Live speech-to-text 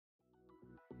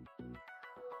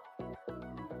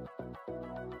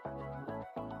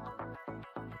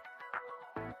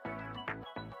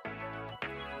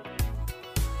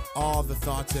All the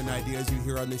thoughts and ideas you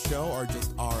hear on this show are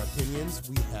just our opinions.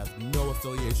 We have no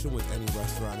affiliation with any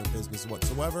restaurant or business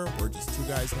whatsoever. We're just two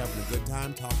guys having a good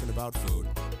time talking about food.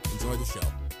 Enjoy the show.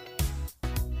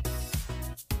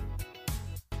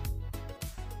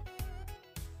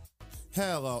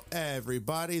 Hello,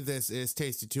 everybody. This is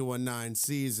Tasty 219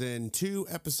 Season 2,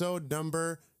 Episode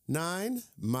number 9.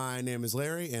 My name is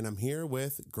Larry, and I'm here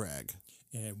with Greg.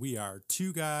 And we are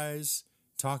two guys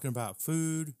talking about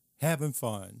food, having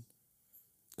fun.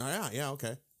 Oh, yeah,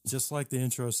 okay. Just like the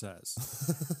intro says.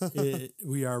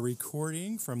 We are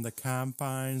recording from the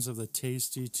confines of the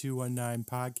Tasty 219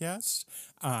 podcast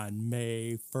on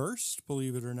May 1st,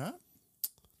 believe it or not.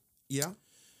 Yeah.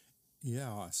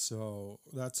 Yeah, so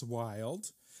that's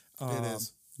wild. It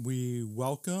is. We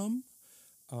welcome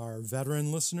our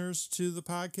veteran listeners to the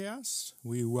podcast.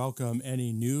 We welcome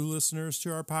any new listeners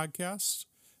to our podcast,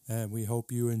 and we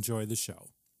hope you enjoy the show.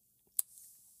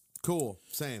 Cool.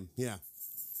 Same. Yeah.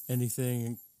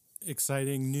 Anything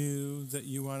exciting new that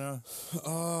you want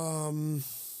to?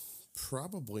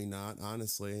 Probably not,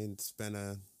 honestly. It's been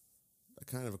a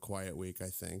kind of a quiet week, I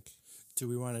think. Do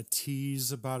we want to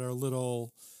tease about our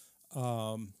little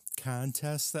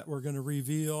contest that we're going to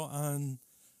reveal on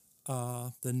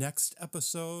the next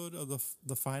episode of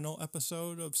the final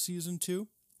episode of season 2?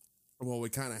 Well, we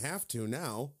kind of have to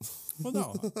now. Well,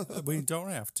 no, we don't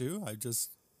have to.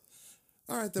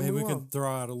 All right, then maybe we won't. can throw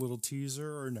out a little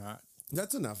teaser or not.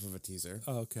 That's enough of a teaser.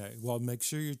 Okay. Well, make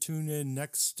sure you tune in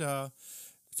next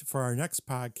for our next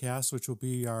podcast, which will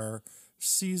be our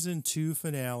season 2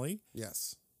 finale.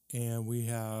 Yes. And we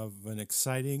have an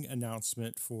exciting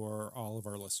announcement for all of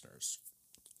our listeners.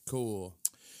 Cool.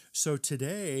 So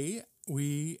today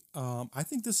I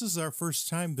think this is our first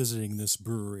time visiting this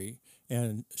brewery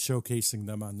and showcasing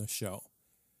them on the show.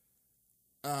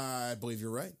 I believe you're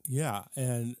right. Yeah,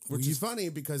 and which is funny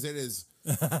because it is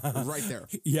right there.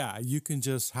 Yeah, you can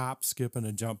just hop, skip, and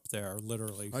a jump there,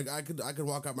 literally. Like I could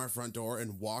walk out my front door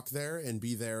and walk there and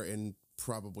be there in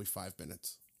probably 5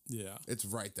 minutes. Yeah, it's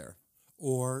right there.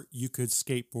 Or you could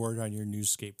skateboard on your new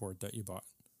skateboard that you bought.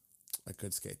 I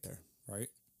could skate there. Right.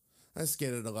 I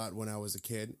skated a lot when I was a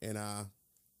kid, and I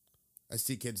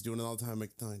see kids doing it all the time. I'm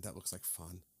like, that looks like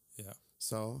fun. Yeah.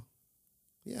 So,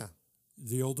 yeah.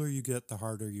 The older you get, the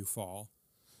harder you fall.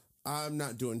 I'm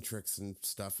not doing tricks and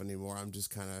stuff anymore. I'm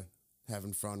just kind of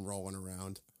having fun rolling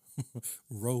around.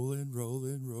 rolling.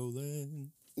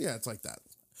 Yeah, it's like that.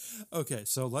 Okay,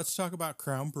 so let's talk about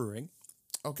Crown Brewing.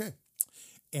 Okay.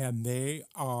 And they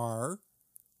are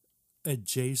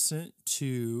adjacent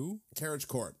to Carriage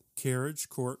Court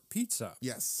Pizza.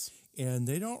 Yes. And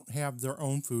they don't have their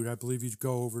own food. I believe you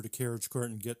go over to Carriage Court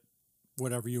and get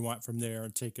whatever you want from there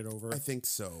and take it over. I think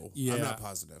so. Yeah. I'm not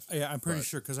positive. Yeah, I'm pretty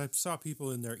sure because I saw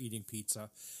people in there eating pizza.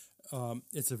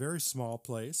 It's a very small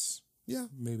place. Yeah.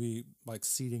 Maybe like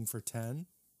seating for 10.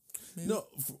 Maybe? No,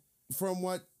 from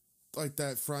what, like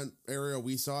that front area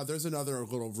we saw, there's another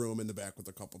little room in the back with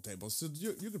a couple tables. So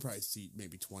you could probably seat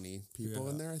maybe 20 people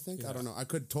in there, I think. Yeah. I don't know. I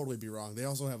could totally be wrong. They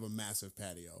also have a massive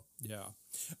patio. Yeah.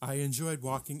 I enjoyed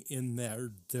walking in their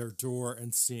door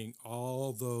and seeing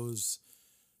all those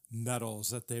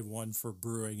medals that they've won for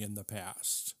brewing in the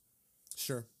past.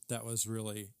 Sure. That was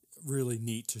really, really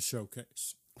neat to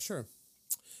showcase. Sure.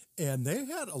 And they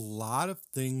had a lot of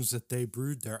things that they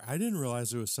brewed there. I didn't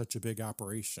realize it was such a big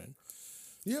operation.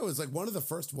 Yeah, it was like one of the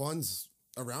first ones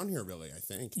around here, really, I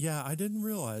think. Yeah, I didn't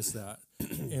realize that.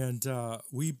 And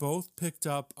we both picked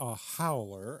up a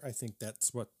howler. I think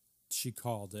that's what she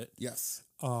called it. Yes.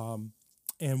 And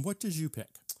what did you pick?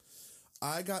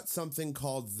 I got something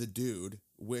called the Dude,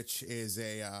 which is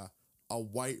a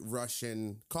White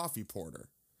Russian coffee porter.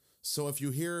 So if you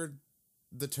hear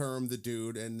the term the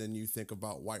Dude and then you think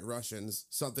about White Russians,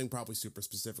 something probably super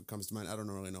specific comes to mind. I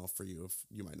don't really know for you if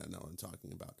you might not know what I'm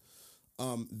talking about.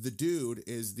 The Dude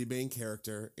is the main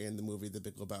character in the movie The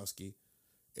Big Lebowski,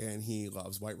 and he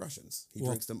loves White Russians. He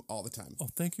drinks them all the time. Oh,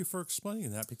 thank you for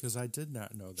explaining that because I did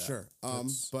not know that. Sure.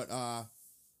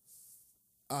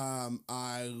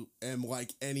 I am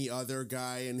like any other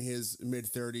guy in his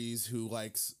mid-30s who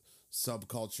likes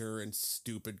subculture and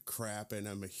stupid crap, and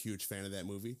I'm a huge fan of that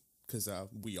movie because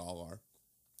we all are.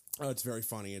 It's very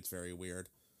funny. It's very weird.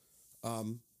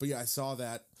 But yeah, I saw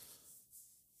that.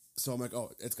 So I'm like, oh,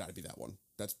 it's got to be that one.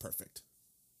 That's perfect.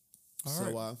 All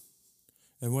right.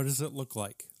 And what does it look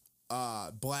like?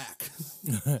 Black.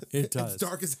 It does. It's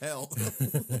dark as hell.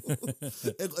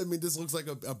 This looks like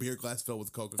a beer glass filled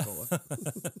with Coca-Cola.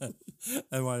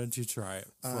 And why don't you try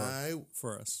it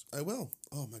for us? I will.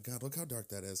 Oh my God, look how dark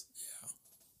that is.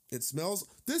 Yeah. It smells.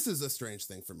 This is a strange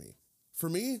thing for me. For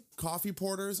me, coffee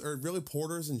porters, or really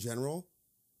porters in general,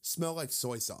 smell like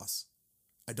soy sauce.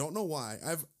 I don't know why.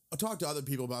 I've talked to other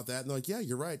people about that, and they're like, yeah,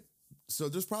 you're right. So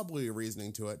there's probably a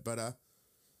reasoning to it, but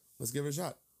let's give it a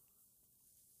shot.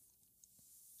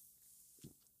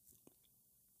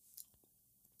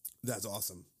 That's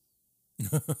awesome.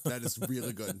 That is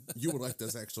really good. You would like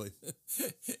this, actually.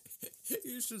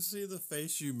 You should see the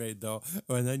face you made, though.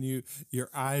 And then your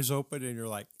eyes open and you're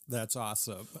like, that's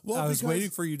awesome. Well, I was waiting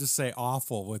for you to say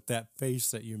awful with that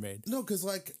face that you made. No, because,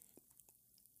 like,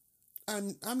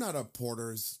 I'm not a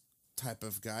porter's type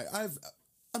of guy.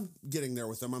 I'm getting there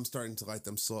with them. I'm starting to like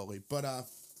them slowly. But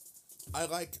I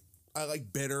like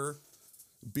bitter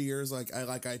beers. Like, I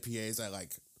like IPAs. I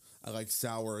like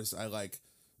sours. I like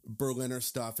Berliner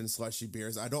stuff and slushy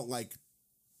beers. I don't like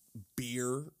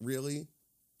beer, really.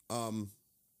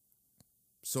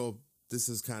 So this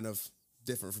is kind of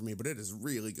different for me, but it is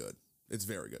really good. It's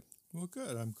very good. Well,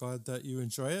 good. I'm glad that you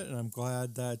enjoy it, and I'm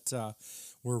glad that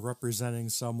we're representing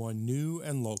someone new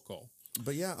and local.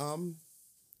 But yeah,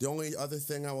 the only other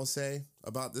thing I will say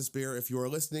about this beer, if you are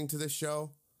listening to this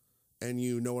show and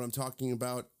you know what I'm talking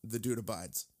about, the dude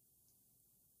abides.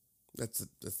 That's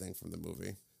the thing from the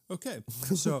movie. Okay,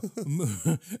 so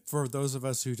for those of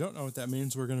us who don't know what that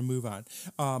means, we're going to move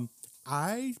on.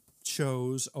 I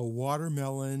chose a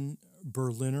watermelon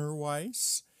Berliner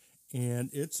Weiss, and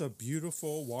it's a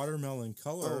beautiful watermelon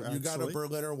color. Oh, you got a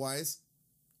Berliner Weiss?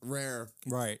 Rare.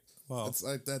 Right. Well, it's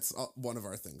like that's one of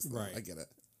our things, though. Right. I get it.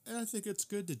 And I think it's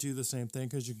good to do the same thing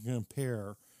because you can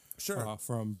compare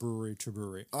from brewery to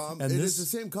brewery. And it is the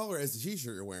same color as the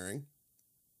t-shirt you're wearing.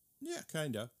 Yeah,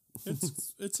 kind of.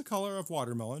 It's a color of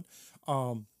watermelon.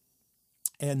 And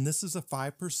this is a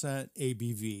 5%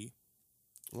 ABV.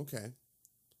 Okay.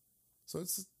 So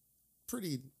it's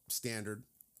pretty standard.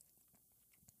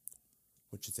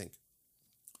 What you think?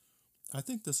 I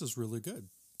think this is really good.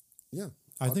 Yeah.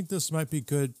 I think this might be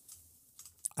good.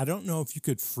 I don't know if you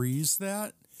could freeze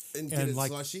that and get it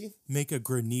like slushy? Make a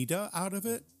granita out of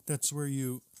it. That's where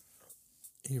you're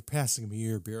passing me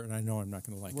your beer, and I know I'm not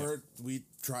going to like it. We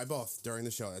try both during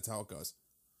the show. That's how it goes.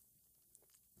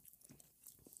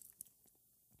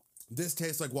 This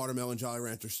tastes like watermelon Jolly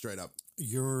Rancher straight up.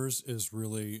 Yours is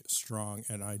really strong,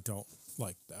 and I don't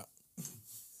like that.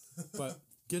 But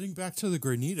getting back to the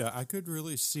granita, I could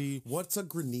really see... What's a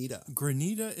granita?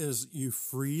 Granita is you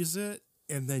freeze it,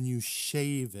 and then you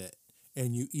shave it,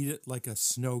 and you eat it like a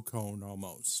snow cone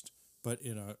almost, but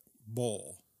in a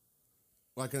bowl.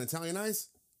 Like an Italian ice?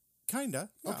 Kinda.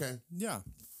 Yeah. Okay. Yeah.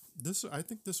 I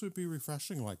think this would be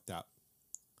refreshing like that.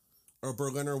 Or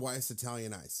Berliner Weiss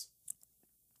Italian ice.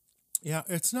 Yeah,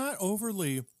 it's not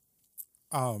overly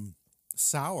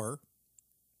sour.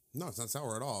 No, it's not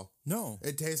sour at all. No.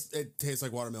 It tastes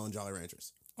like watermelon Jolly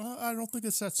Ranchers. I don't think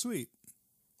it's that sweet.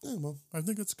 Yeah, well. I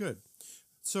think it's good.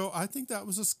 So I think that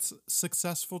was a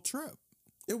successful trip.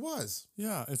 It was.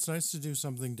 Yeah, it's nice to do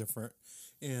something different.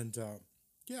 And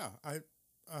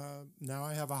now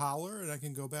I have a holler and I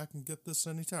can go back and get this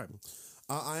anytime.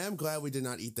 I am glad we did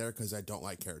not eat there because I don't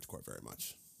like Carriage Court very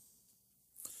much.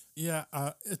 Yeah,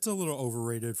 it's a little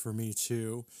overrated for me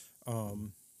too.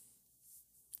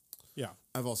 Yeah.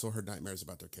 I've also heard nightmares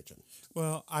about their kitchen.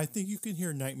 Well, I think you can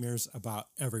hear nightmares about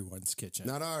everyone's kitchen.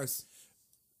 Not ours.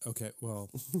 Okay, well,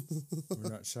 we're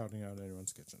not shouting out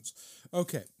anyone's kitchens.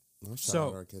 Okay. I'll shout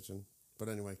out our kitchen. But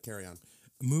anyway, carry on.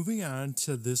 Moving on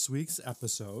to this week's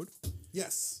episode.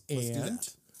 Yes. Let's do that.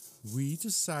 We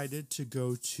decided to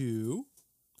go to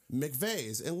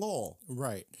McVey's in Lowell.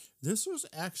 Right. This was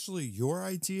actually your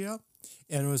idea,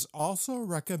 and it was also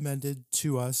recommended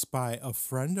to us by a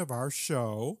friend of our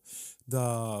show,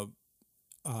 the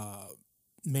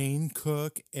main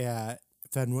cook at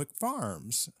Fenwick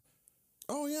Farms.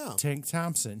 Oh, yeah. Tank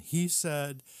Thompson. He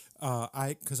said,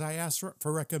 because I asked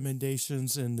for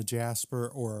recommendations in the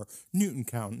Jasper or Newton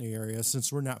County area,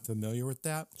 since we're not familiar with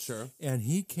that. Sure. And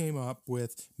he came up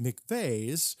with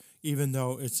McVey's, even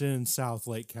though it's in South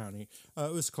Lake County.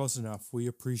 It was close enough. We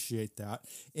appreciate that.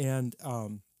 And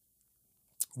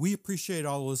we appreciate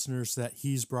all the listeners that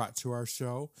he's brought to our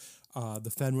show.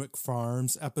 The Fenwick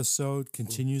Farms episode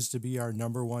continues to be our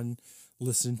number one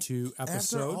listen to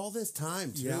episode. After all this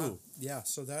time, too. Yeah.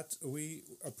 So we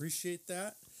appreciate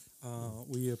that.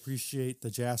 We appreciate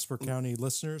the Jasper County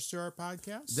listeners to our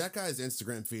podcast. That guy's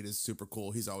Instagram feed is super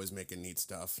cool. He's always making neat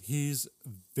stuff. He's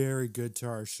very good to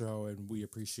our show, and we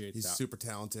appreciate that. He's super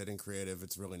talented and creative.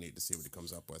 It's really neat to see what he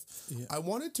comes up with. Yeah. I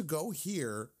wanted to go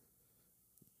here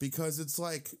because it's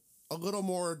like a little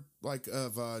more like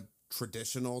of a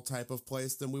traditional type of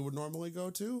place than we would normally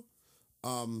go to.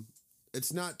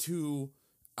 It's not too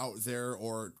out there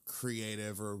or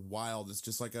creative or wild. It's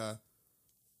just like a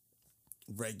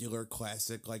regular,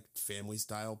 classic, like family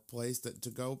style place to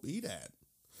go eat at.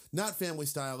 Not family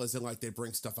style as in like they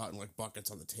bring stuff out in like buckets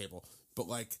on the table, but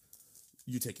like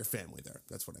you take your family there.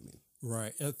 That's what I mean.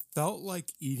 Right. It felt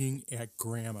like eating at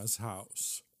grandma's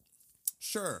house.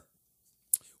 Sure.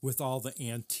 With all the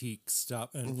antique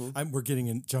stuff. And we're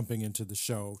jumping into the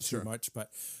show too much, but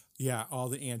yeah, all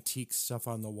the antique stuff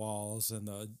on the walls and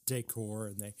the decor,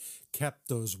 and they kept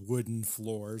those wooden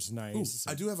floors nice.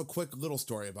 Ooh, I do have a quick little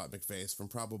story about McVey's from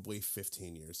probably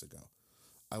 15 years ago.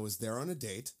 I was there on a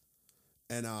date,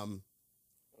 and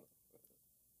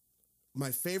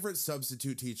my favorite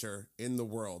substitute teacher in the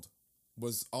world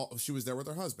she was there with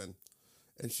her husband,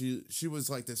 and she was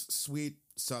like this sweet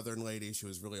Southern lady. She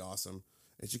was really awesome,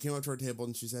 and she came up to our table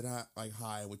and she said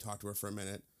hi, and we talked to her for a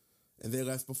minute, and they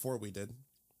left before we did,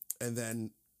 and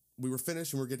then we were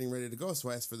finished and we're getting ready to go. So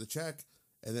I asked for the check,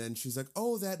 and then she's like,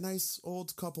 "Oh, that nice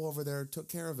old couple over there took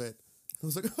care of it." I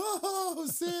was like, "Oh,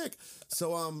 sick!"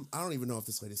 So I don't even know if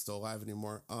this lady's still alive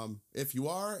anymore. If you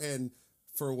are, and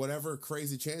for whatever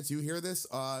crazy chance you hear this,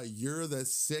 you're the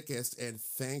sickest, and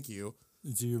thank you.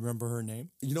 Do you remember her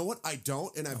name? You know what? I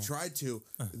don't, and I've tried to.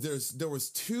 There was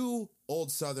 2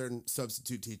 old Southern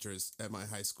substitute teachers at my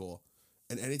high school,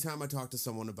 and anytime I talk to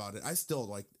someone about it, I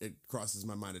still it crosses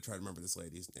my mind to try to remember this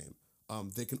lady's name.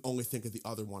 They can only think of the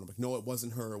other one. I'm like, no, it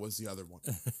wasn't her. It was the other one.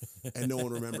 And no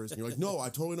one remembers. And you're like, no, I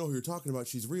totally know who you're talking about.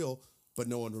 She's real, but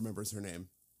no one remembers her name.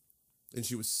 And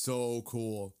she was so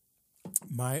cool.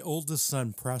 My oldest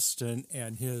son, Preston,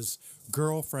 and his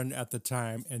girlfriend at the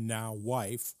time and now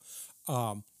wife,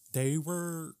 they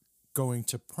were going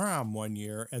to prom one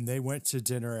year, and they went to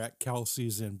dinner at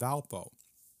Kelsey's in Valpo.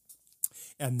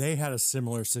 And they had a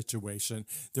similar situation.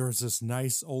 There was this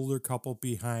nice older couple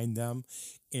behind them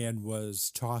and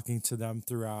was talking to them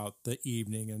throughout the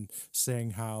evening and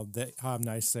saying how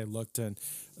nice they looked, and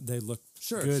they looked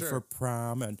good for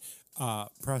prom. And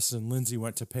Preston and Lindsay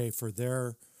went to pay for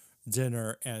their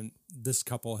dinner, and this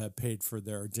couple had paid for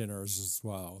their dinners as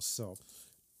well. So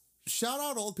shout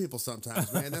out old people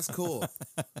sometimes, man. That's cool.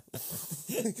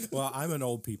 Well, I'm an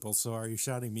old people, so are you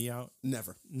shouting me out?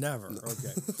 Never. No.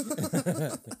 Okay.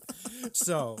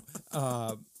 So,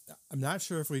 I'm not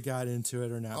sure if we got into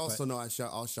it or not. Also, no,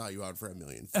 I'll shout you out for a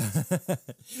million.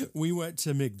 We went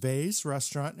to McVey's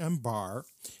Restaurant and Bar,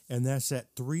 and that's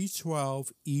at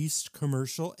 312 East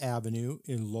Commercial Avenue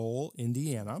in Lowell,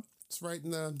 Indiana. It's right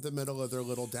in the middle of their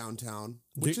little downtown,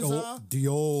 The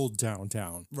old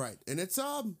downtown. Right, and it's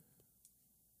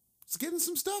getting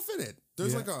some stuff in it.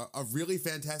 There's like a really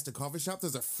fantastic coffee shop.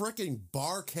 There's a freaking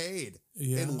barcade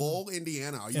in Lowell,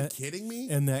 Indiana. Are you kidding me?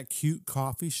 And that cute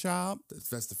coffee shop.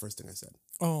 That's the first thing I said.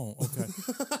 Oh, okay.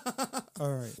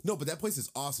 All right. No, but that place is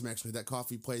awesome, actually. That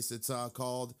coffee place, it's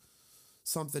called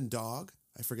something Dog.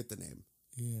 I forget the name.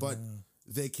 Yeah. But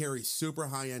they carry super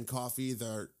high-end coffee.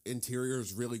 Their interior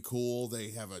is really cool. They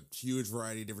have a huge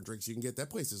variety of different drinks you can get. That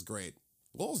place is great.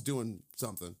 Lowell's doing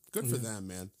something. Good for them,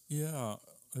 man. Yeah.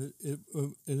 It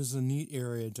is a neat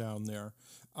area down there.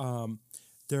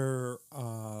 Their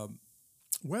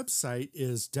website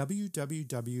is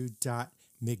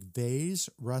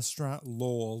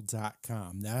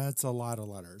www.mcveysrestaurantlowell.com. That's a lot of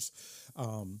letters.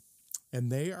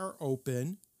 And they are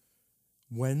open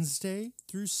Wednesday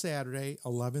through Saturday,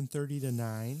 11:30 to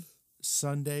 9,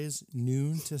 Sundays,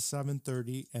 noon to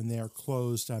 7:30, and they are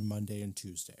closed on Monday and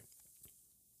Tuesday.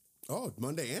 Oh,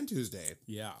 Monday and Tuesday.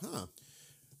 Yeah. Huh.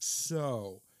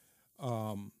 So,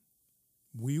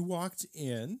 we walked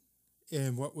in,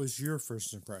 and what was your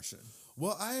first impression?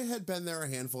 Well, I had been there a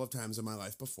handful of times in my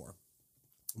life before,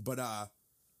 but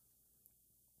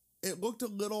it looked a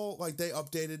little like they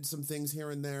updated some things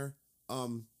here and there.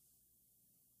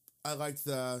 I liked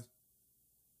the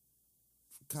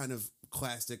kind of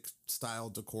classic style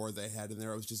decor they had in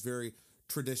there. It was just very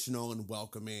traditional and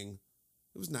welcoming.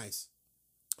 It was nice.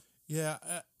 Yeah,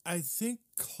 I think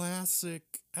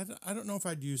classic. I don't know if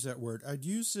I'd use that word. I'd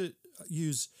use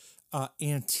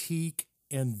antique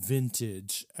and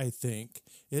vintage. I think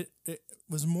it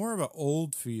was more of an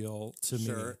old feel to me.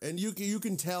 Sure, and you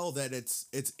can tell that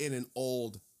it's in an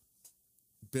old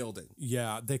building.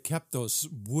 Yeah, they kept those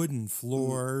wooden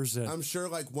floors, and I'm sure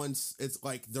like once it's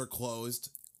like they're closed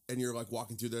and you're like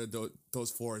walking through there,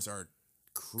 those floors are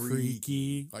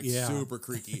creaky, like super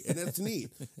creaky, and it's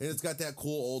neat, and it's got that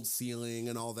cool old ceiling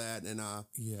and all that, and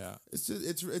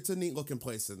it's a neat looking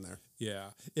place in there.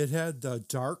 Yeah, it had the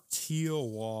dark teal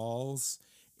walls,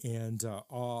 and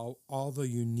all the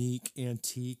unique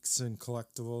antiques and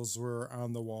collectibles were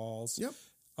on the walls. Yep.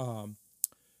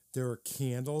 There were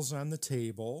candles on the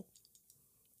table.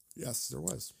 Yes, there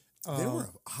was. They were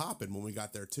hopping when we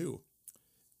got there too.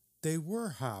 They were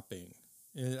hopping.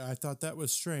 And I thought that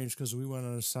was strange because we went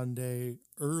on a Sunday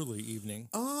early evening.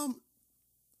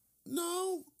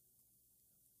 No.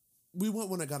 We went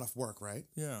when I got off work, right?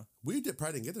 Yeah. Probably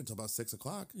didn't get there until about 6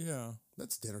 o'clock. Yeah.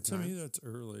 That's dinner time. To me, that's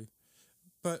early.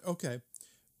 But okay.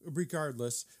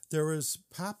 Regardless, there was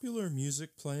popular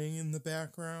music playing in the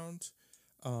background.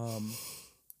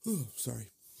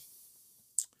 Sorry.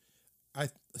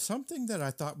 Something that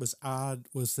I thought was odd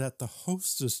was that the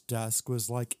hostess desk was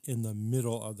like in the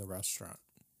middle of the restaurant.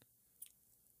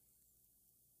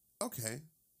 Okay.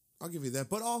 I'll give you that.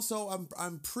 But also,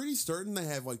 I'm pretty certain they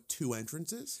have like 2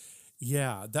 entrances.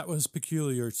 Yeah, that was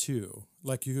peculiar too.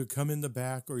 Like you could come in the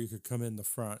back or you could come in the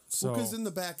front. So because in the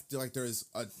back, like there's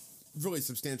a really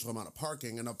substantial amount of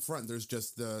parking, and up front there's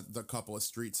just the couple of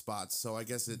street spots. So I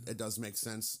guess it does make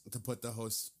sense to put the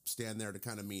host stand there to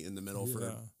kind of meet in the middle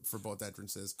for both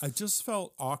entrances. I just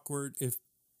felt awkward if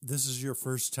this is your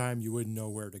first time, you wouldn't know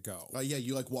where to go. Yeah,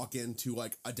 you like walk into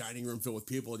like a dining room filled with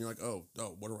people, and you're like, oh,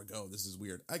 where do I go? This is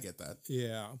weird. I get that.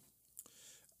 Yeah.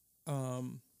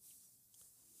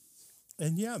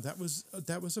 And yeah, that was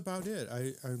about it.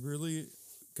 I really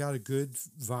got a good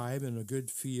vibe and a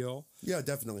good feel. Yeah,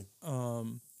 definitely.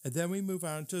 And then we move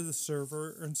on to the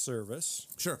server and service.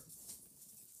 Sure.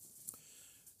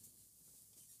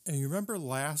 And you remember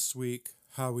last week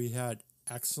how we had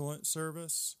excellent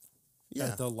service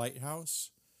at the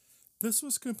Lighthouse? This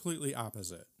was completely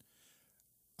opposite.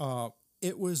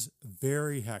 It was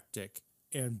very hectic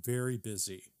and very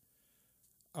busy.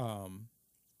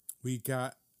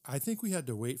 I think we had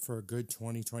to wait for a good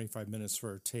 20, 25 minutes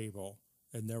for a table,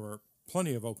 and there were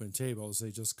plenty of open tables. They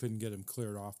just couldn't get them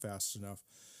cleared off fast enough.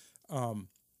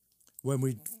 When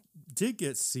we did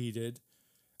get seated,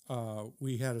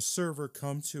 we had a server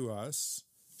come to us.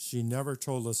 She never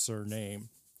told us her name,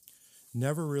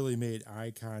 never really made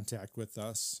eye contact with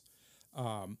us,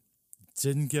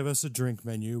 didn't give us a drink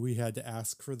menu. We had to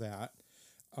ask for that.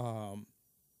 And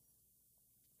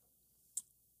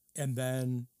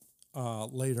then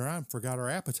later on, forgot our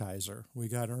appetizer. We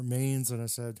got our mains, and I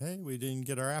said, hey, we didn't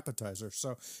get our appetizer.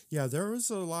 So, yeah, there was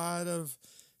a lot of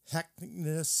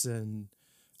hecticness and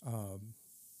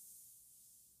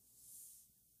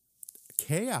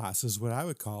chaos is what I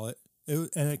would call it. And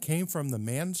it came from the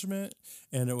management,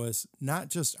 and it was not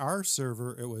just our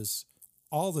server, it was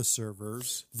all the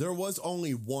servers. There was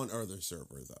only one other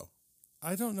server, though.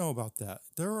 I don't know about that.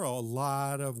 There were a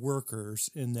lot of workers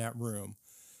in that room.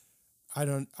 I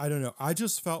don't know. I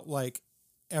just felt like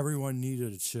everyone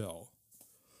needed to chill.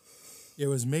 It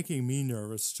was making me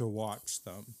nervous to watch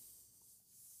them.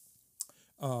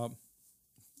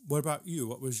 What about you?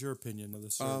 What was your opinion of the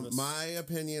service? My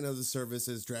opinion of the service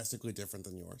is drastically different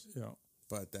than yours. Yeah.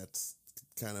 But that's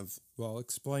kind of... Well,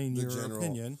 explain your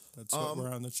opinion. That's what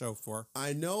we're on the show for.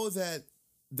 I know that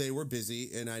they were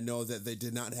busy, and I know that they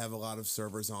did not have a lot of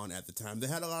servers on at the time. They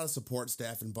had a lot of support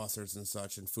staff and bussers and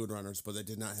such and food runners, but they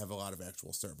did not have a lot of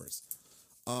actual servers.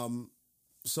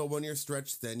 So when you're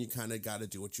stretched thin, you kind of got to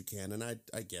do what you can, and I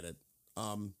get it.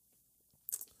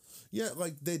 Yeah,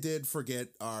 like they did forget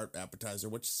our appetizer,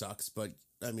 which sucks, but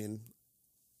I mean,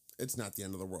 it's not the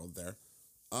end of the world there.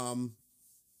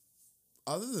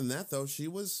 Other than that, though, she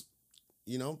was,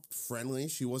 friendly.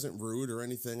 She wasn't rude or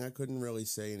anything. I couldn't really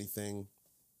say anything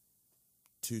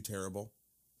too terrible.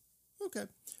 Okay.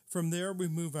 From there, we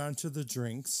move on to the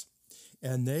drinks,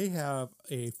 and they have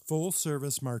a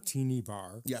full-service martini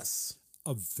bar. Yes.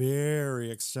 A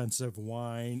very extensive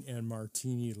wine and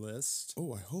martini list.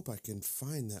 Oh, I hope I can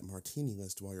find that martini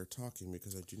list while you're talking,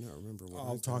 because I do not remember what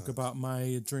I'll talk about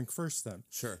my drink first then.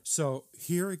 Sure. So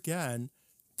here again,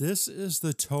 this is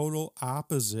the total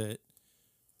opposite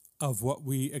of what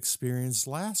we experienced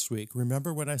last week.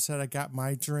 Remember when I said I got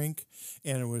my drink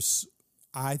and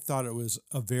I thought it was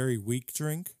a very weak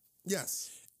drink? Yes.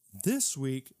 This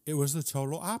week, it was the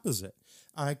total opposite.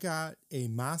 I got a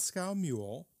Moscow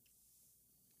Mule,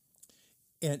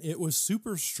 and it was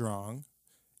super strong,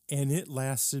 and it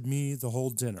lasted me the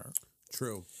whole dinner.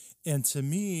 True. And to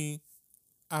me,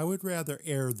 I would rather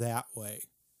err that way.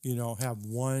 Have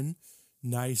one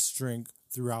nice drink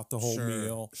throughout the whole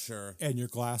meal. Sure. And your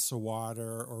glass of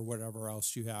water or whatever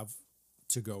else you have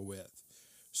to go with.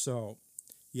 So,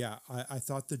 yeah, I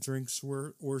thought the drinks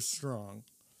were strong.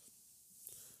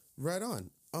 Right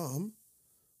on.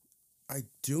 I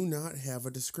do not have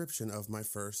a description of my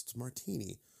first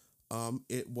martini.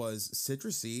 It was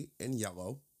citrusy and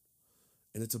yellow,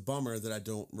 and it's a bummer that I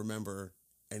don't remember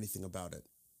anything about it.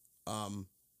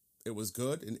 It was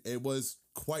good, and it was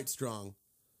quite strong,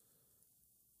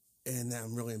 and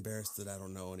I'm really embarrassed that I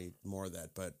don't know any more of that,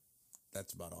 but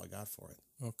that's about all I got for it.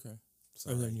 Okay.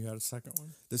 Sorry. And then you had a second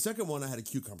one? The second one, I had a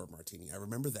cucumber martini. I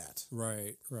remember that.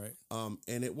 Right.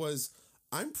 And it was,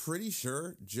 I'm pretty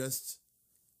sure, just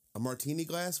a martini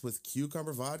glass with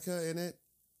cucumber vodka in it,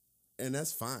 and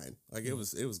that's fine. Like, it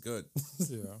was good.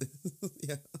 Yeah.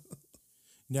 Yeah.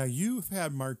 Now, you've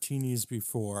had martinis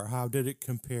before. How did it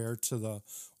compare to the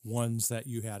ones that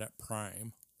you had at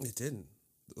Prime? It didn't.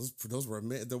 Those were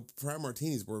the Prime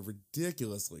martinis were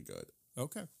ridiculously good.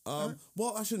 Okay.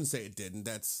 Well, I shouldn't say it didn't.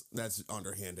 That's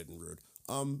underhanded and rude.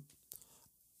 I'm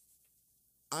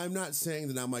not saying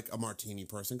that I'm like a martini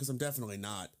person, because I'm definitely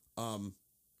not.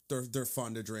 They're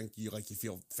fun to drink. You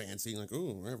feel fancy, like,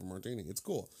 ooh, I have a martini. It's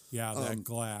cool. Yeah, that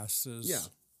glass is. Yeah,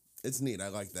 it's neat. I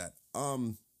like that.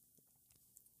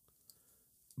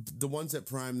 The ones at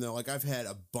Prime, though, like, I've had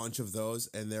a bunch of those,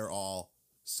 and they're all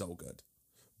so good.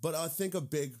 But I think a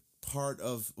big part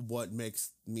of what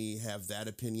makes me have that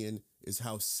opinion is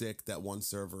how sick that one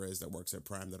server is that works at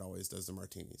Prime that always does the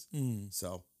martinis.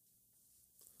 So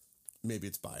maybe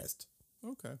it's biased.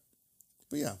 Okay.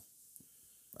 But yeah,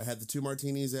 I had the 2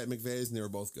 martinis at McVey's, and they were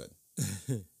both good.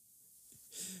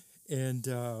 And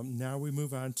now we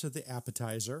move on to the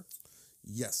appetizer.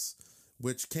 Yes,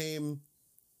 which came,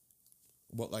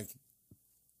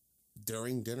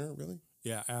 during dinner, really?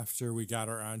 Yeah, after we got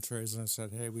our entrees, and I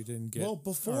said, "Hey, we didn't get." Well,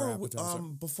 before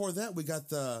that, we got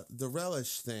the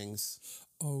relish things.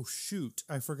 Oh shoot!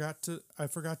 I forgot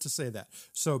to say that.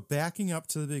 So backing up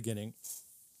to the beginning.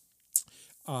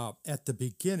 At the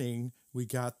beginning, we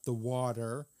got the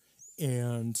water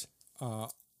and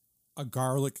a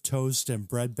garlic toast and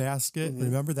bread basket. Mm-hmm.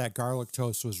 Remember, that garlic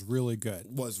toast was really good.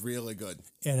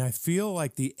 And I feel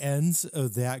like the ends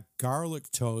of that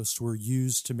garlic toast were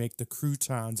used to make the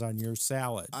croutons on your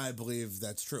salad. I believe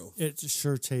that's true. It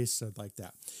sure tasted like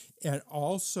that. And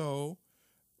also,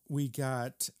 we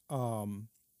got,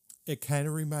 it kind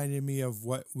of reminded me of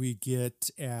what we get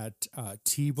at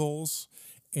T-Bowls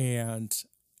and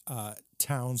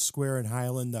Town Square in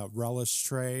Highland, the relish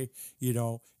tray,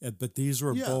 but these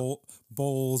were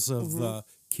bowls of the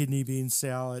kidney bean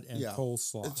salad and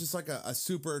coleslaw. It's just like a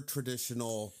super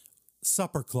traditional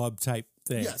supper club type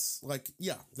thing. Yes,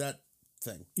 that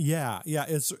thing. Yeah,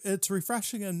 it's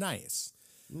refreshing and nice.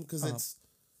 Because it's,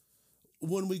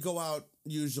 when we go out,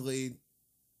 usually,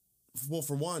 well,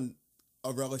 for one,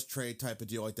 a relish tray type of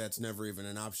deal like that's never even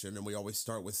an option, and we always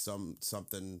start with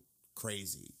something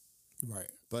crazy. Right.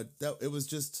 But it was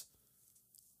just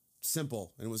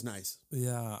simple, and it was nice.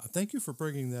 Yeah. Thank you for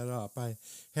bringing that up. I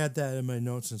had that in my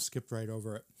notes and skipped right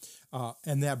over it.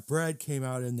 And that bread came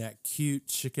out in that cute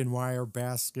chicken wire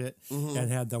basket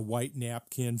and had the white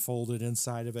napkin folded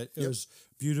inside of it. It was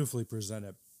beautifully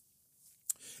presented.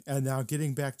 And now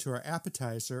getting back to our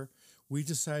appetizer, we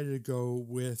decided to go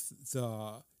with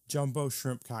the jumbo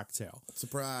shrimp cocktail.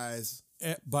 Surprise.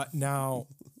 But now,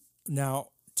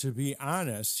 to be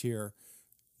honest here,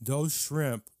 those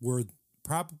shrimp were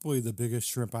probably the biggest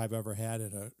shrimp I've ever had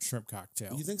in a shrimp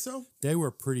cocktail. You think so? They were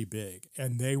pretty big,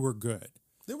 and they were good.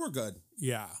 They were good.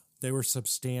 Yeah. They were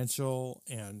substantial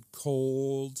and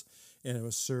cold, and it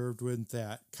was served with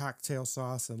that cocktail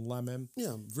sauce and lemon.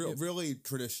 Yeah, really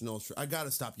traditional. I got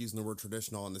to stop using the word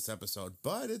traditional in this episode,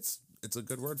 but it's a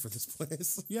good word for this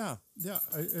place. Yeah,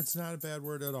 it's not a bad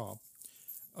word at all.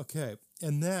 Okay,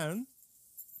 and then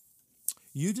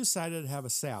you decided to have a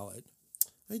salad.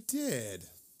 I did.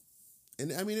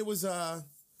 And I mean, it was a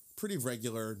pretty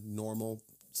regular, normal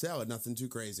salad, nothing too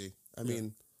crazy. I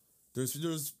mean,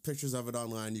 there's pictures of it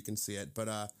online, you can see it,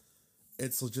 but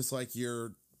it's just like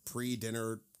your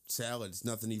pre-dinner salads,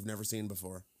 nothing you've never seen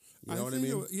before. You know what I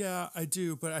mean? Yeah, I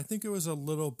do, but I think it was a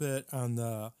little bit on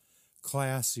the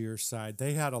classier side.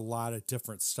 They had a lot of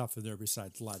different stuff in there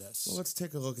besides lettuce. Well, let's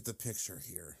take a look at the picture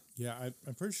here. Yeah,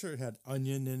 I'm pretty sure it had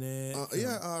onion in it.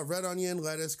 Red onion,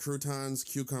 lettuce, croutons,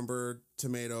 cucumber,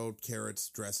 tomato, carrots,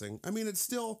 dressing. I mean, it's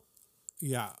still...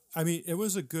 Yeah, I mean, it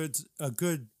was a good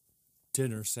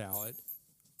dinner salad.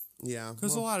 Yeah.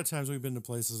 Because a lot of times we've been to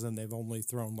places and they've only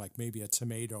thrown like maybe a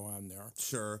tomato on there.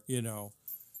 Sure.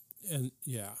 And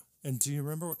yeah. And do you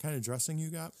remember what kind of dressing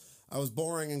you got? I was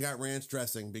boring and got ranch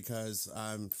dressing because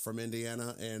I'm from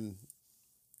Indiana and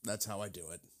that's how I do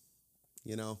it.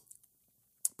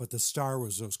 But the star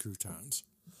was those croutons.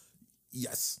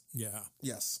 Yes. Yeah.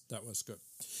 Yes. That was good.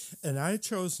 And I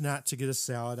chose not to get a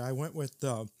salad. I went with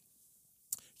the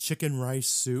chicken rice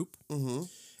soup. Mm-hmm.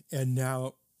 And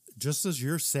now, just as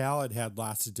your salad had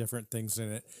lots of different things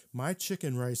in it, my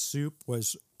chicken rice soup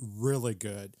was really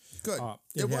good. Good.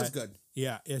 It was good.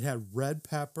 Yeah. It had red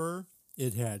pepper.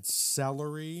 It had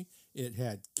celery. It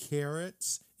had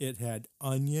carrots. It had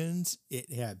onions.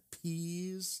 It had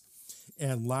peas.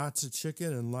 and lots of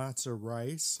chicken and lots of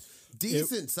rice.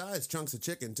 Decent sized chunks of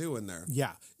chicken too in there.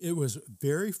 Yeah, it was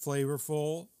very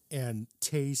flavorful and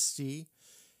tasty,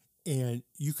 and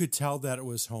you could tell that it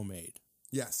was homemade.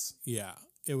 Yes. Yeah,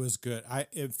 it was good.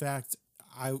 In fact,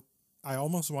 I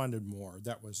almost wanted more.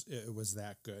 It was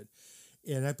that good.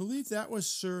 And I believe that was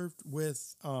served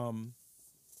with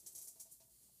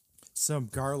some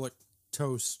garlic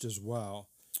toast as well.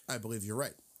 I believe you're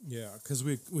right. Yeah, because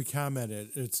we commented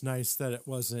it's nice that it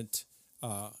wasn't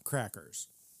crackers.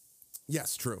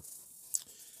 Yes, true.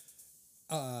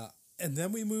 And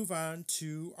then we move on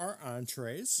to our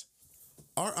entrees.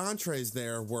 Our entrees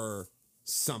there were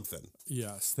something.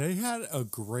 Yes, they had a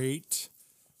great,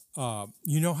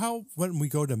 you know how when we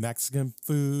go to Mexican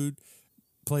food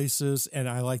places and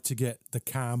I like to get the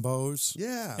combos?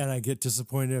 Yeah. And I get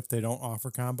disappointed if they don't offer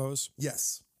combos?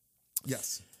 Yes.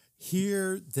 Yes.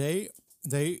 Here, they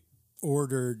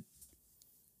ordered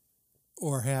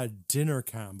or had dinner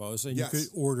combos, and Yes. you could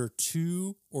order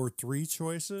 2 or 3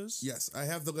 choices. Yes, I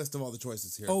have the list of all the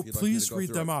choices here. Oh, if you'd like me please to go read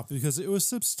through them it. off because it was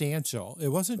substantial. It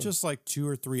wasn't just like 2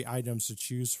 or 3 items to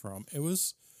choose from. It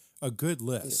was a good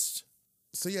list.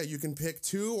 So yeah, you can pick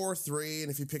 2 or 3, and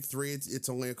if you pick 3, it's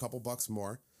only a couple bucks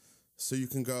more. So you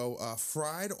can go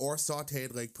fried or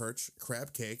sautéed lake perch,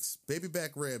 crab cakes, baby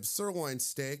back ribs, sirloin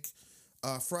steak,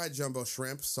 fried jumbo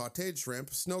shrimp, sautéed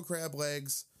shrimp, snow crab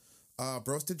legs,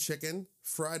 roasted chicken,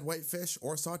 fried whitefish,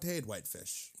 or sautéed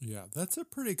whitefish. Yeah, that's a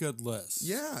pretty good list.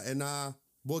 Yeah, and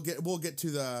we'll get to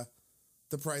the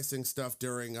pricing stuff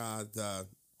during the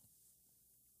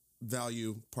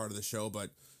value part of the show, but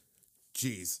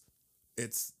geez,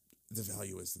 the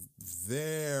value is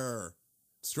there.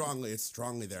 It's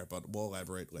strongly there, but we'll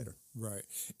elaborate later. Right.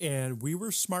 And we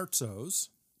were smartzos,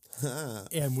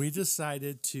 and we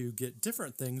decided to get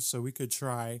different things so we could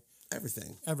try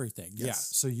Everything. everything. Yes. Yeah.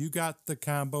 So you got the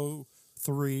combo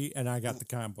 3, and I got the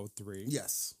combo 3.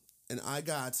 Yes. And I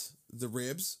got the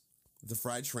ribs, the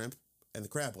fried shrimp, and the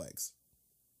crab legs.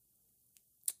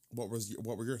 What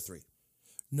were your 3?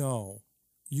 No,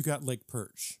 you got lake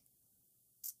perch.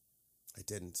 I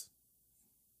didn't.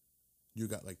 You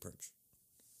got lake perch.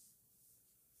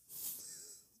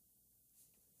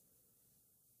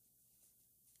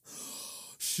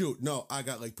 Shoot, no, I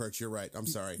got lake perch. You're right. I'm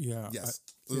sorry. Yeah. Yes.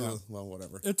 Yeah. Well,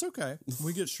 whatever. It's okay.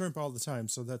 We get shrimp all the time,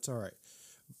 so that's all right.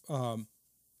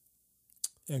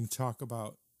 And talk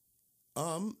about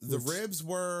The ribs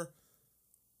were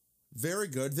very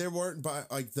good. They weren't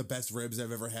like the best ribs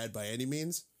I've ever had by any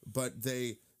means, but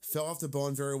they fell off the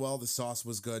bone very well. The sauce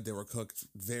was good. They were cooked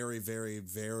very, very,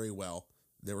 very well.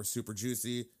 They were super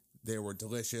juicy. They were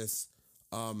delicious.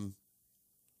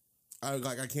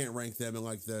 I can't rank them in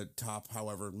like the top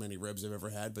however many ribs I've ever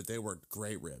had, but they were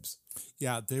great ribs.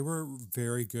 Yeah, they were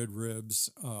very good ribs.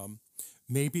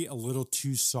 Maybe a little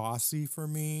too saucy for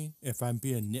me if I'm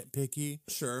being nitpicky.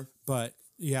 Sure. But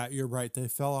yeah, you're right. They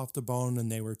fell off the bone and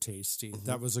they were tasty. Mm-hmm.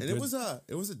 That was it was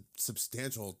a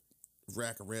substantial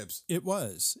rack of ribs. It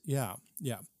was. Yeah.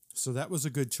 Yeah. So that was a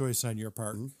good choice on your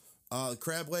part. Mm-hmm.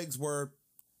 Crab legs were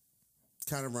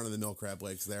kind of run-of-the-mill crab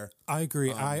legs there. I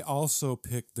agree. I also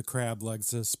picked the crab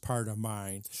legs as part of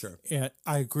mine. Sure. And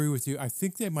I agree with you. I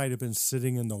think they might have been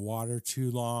sitting in the water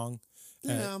too long.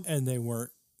 Yeah. And they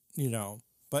weren't,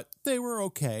 but they were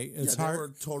okay. It's hard. They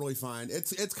were totally fine.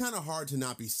 It's kind of hard to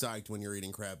not be psyched when you're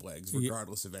eating crab legs,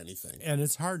 regardless of anything. And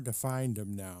it's hard to find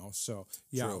them now. So,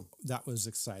 yeah, True. That was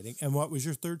exciting. And what was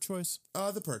your third choice?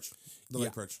 The perch. The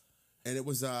lake perch. And it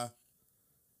was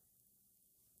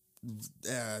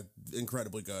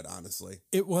incredibly good, honestly.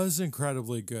 It was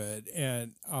incredibly good.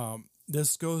 And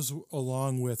this goes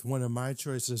along with one of my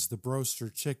choices, the broaster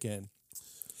chicken.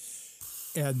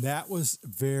 And that was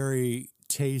very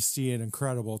tasty and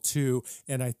incredible too.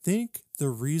 And I think the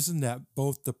reason that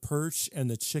both the perch and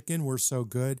the chicken were so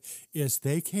good is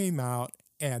they came out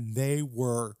and they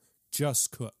were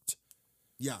just cooked.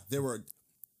 Yeah, they were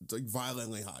like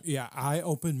violently hot. Yeah, I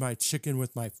opened my chicken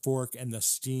with my fork and the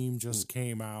steam just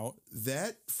came out.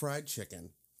 That fried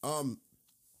chicken, on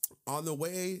the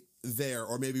way there,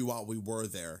 or maybe while we were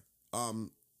there,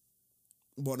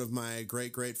 one of my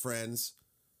great friends,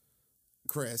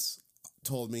 Chris,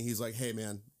 told me, he's like, "Hey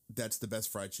man, that's the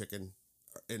best fried chicken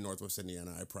in Northwest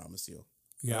Indiana, I promise you."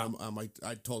 Yeah. I'm like,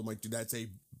 I told him, like, dude, that's a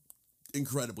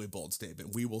incredibly bold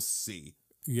statement. We will see.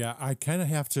 Yeah, I kind of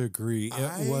have to agree.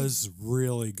 It was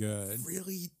really good.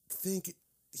 Really think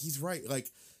he's right.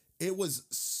 Like, it was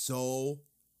so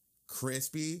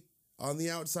crispy on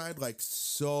the outside, like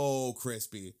so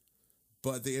crispy,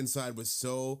 but the inside was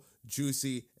so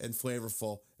juicy and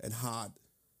flavorful and hot.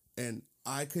 And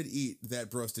I could eat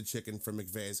that roasted chicken from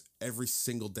McVey's every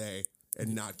single day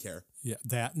and not care. Yeah,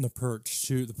 that and the perch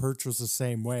too. The perch was the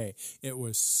same way. It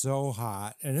was so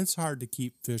hot, and it's hard to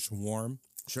keep fish warm.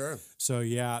 Sure. So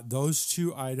yeah, those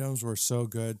 2 items were so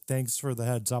good. Thanks for the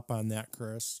heads up on that,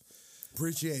 Chris.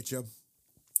 Appreciate you.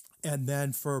 And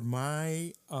then for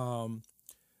my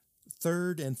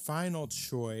third and final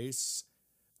choice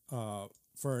for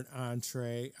an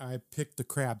entree, I picked the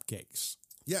crab cakes.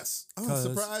 Yes. I'm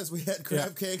surprised we had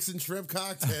crab cakes and shrimp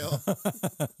cocktail.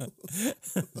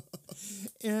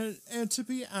 and to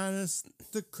be honest,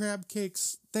 the crab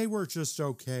cakes, they were just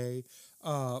okay.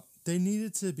 They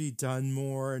needed to be done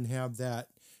more and have that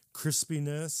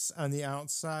crispiness on the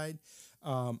outside.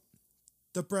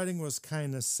 The breading was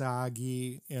kind of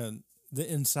soggy, and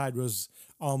the inside was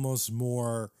almost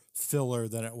more filler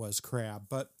than it was crab,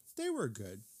 but they were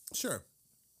good. Sure.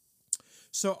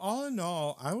 So all in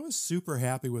all, I was super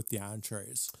happy with the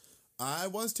entrees. I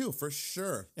was too, for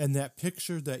sure. And that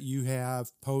picture that you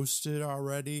have posted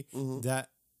already, that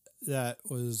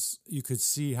was, you could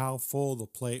see how full the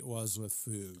plate was with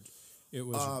food. It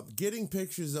was getting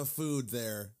pictures of food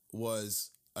there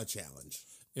was a challenge.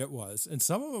 It was. And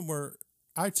some of them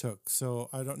I took, so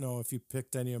I don't know if you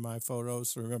picked any of my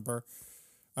photos. Remember,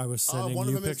 I was sending one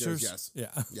you of them pictures. Is yours, yes.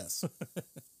 Yeah. Yes.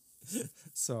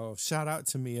 So shout out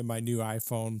to me and my new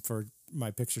iPhone for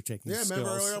my picture taking skills.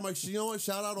 Remember earlier, I'm like, you know what?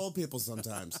 Shout out old people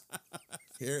sometimes.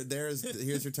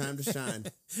 Here's your time to shine.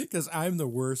 Because I'm the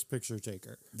worst picture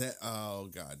taker. Oh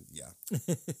God, yeah.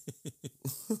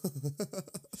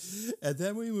 And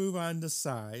then we move on to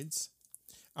sides.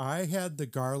 I had the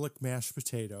garlic mashed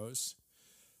potatoes.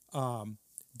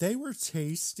 They were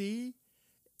tasty,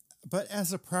 but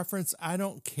as a preference, I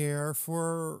don't care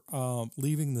for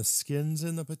leaving the skins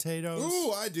in the potatoes.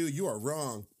 Ooh, I do. You are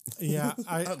wrong. Yeah,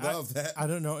 I love that. I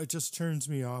don't know. It just turns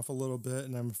me off a little bit,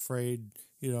 and I'm afraid,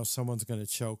 someone's going to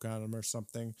choke on them or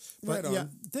something. But yeah,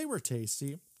 they were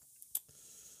tasty.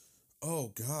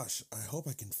 Oh, gosh. I hope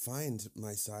I can find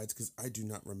my sides because I do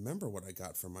not remember what I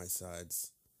got for my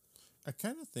sides. I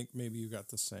kind of think maybe you got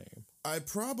the same. I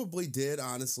probably did,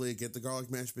 honestly, get the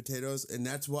garlic mashed potatoes, and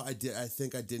that's what I did. I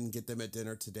think I didn't get them at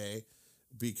dinner today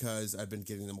because I've been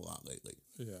getting them a lot lately.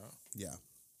 Yeah. Yeah.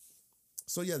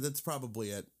 So, yeah, that's probably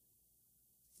it.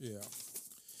 Yeah.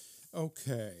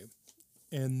 Okay.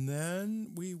 And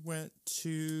then we went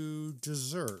to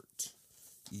dessert.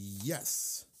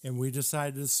 Yes. And we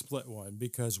decided to split one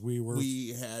because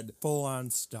we had full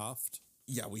on stuffed.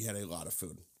 Yeah, we had a lot of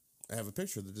food. I have a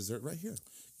picture of the dessert right here.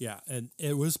 Yeah, and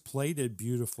it was plated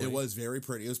beautifully. It was very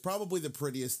pretty. It was probably the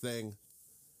prettiest thing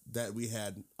that we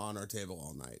had on our table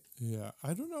all night. Yeah,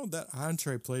 I don't know. That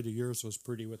entree plate of yours was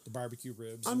pretty with the barbecue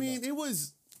ribs. I mean, it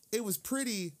was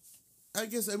pretty. I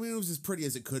guess, it was as pretty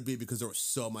as it could be because there was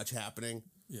so much happening.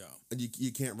 Yeah. And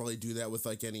you can't really do that with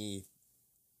like any,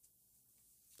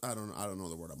 I don't know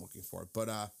the word I'm looking for, but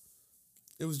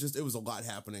it was a lot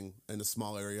happening in a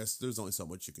small area. So there's only so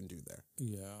much you can do there.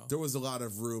 Yeah. There was a lot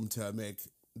of room to make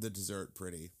the dessert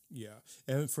pretty. Yeah.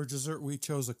 And for dessert, we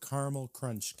chose a caramel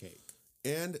crunch cake.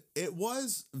 And it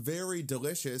was very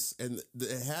delicious, and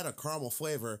it had a caramel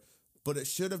flavor, but it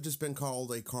should have just been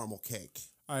called a caramel cake.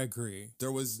 I agree.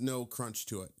 There was no crunch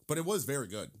to it, but it was very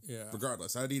good. Yeah.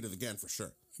 Regardless, I'd eat it again for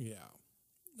sure. Yeah.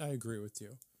 I agree with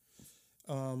you.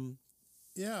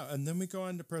 Yeah, and then we go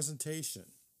on to presentation.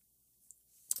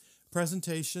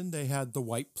 Presentation, they had the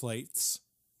white plates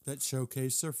that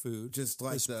showcase their food. Just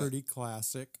like it's pretty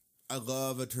classic. I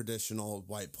love a traditional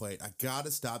white plate. I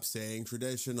gotta stop saying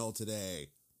traditional today.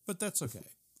 But that's okay.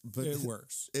 But it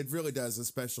works. It really does,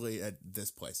 especially at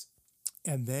this place.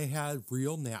 And they had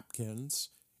real napkins.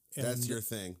 That's your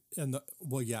thing. And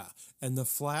the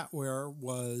flatware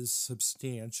was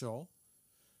substantial.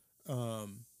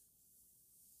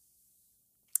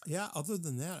 Yeah, other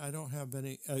than that, I don't have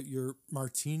any. Your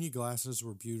martini glasses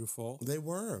were beautiful. They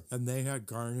were. And they had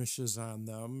garnishes on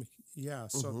them. Yeah,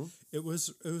 so it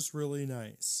was really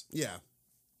nice. Yeah.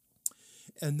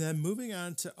 And then moving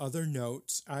on to other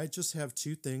notes, I just have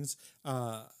two things.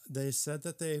 They said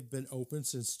that they've been open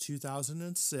since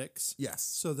 2006. Yes.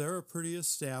 So they're a pretty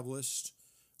established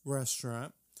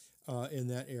restaurant in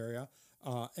that area.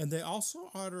 And they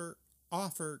also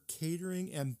offer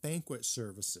catering and banquet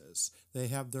services. They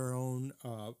have their own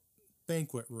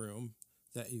banquet room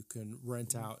that you can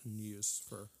rent out and use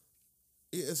for.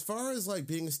 As far as like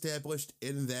being established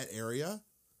in that area,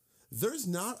 there's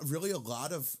not really a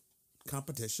lot of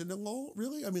competition in Lowell,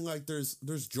 really. I mean, like there's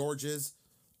George's.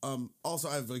 Also,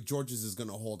 I have like George's is going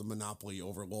to hold a monopoly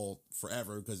over Lowell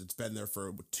forever because it's been there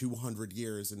for 200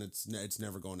 years and it's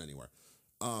never going anywhere.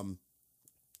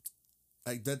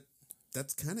 Like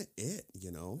that's kind of it,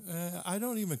 you know. I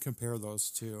don't even compare those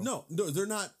two. No, they're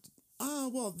not.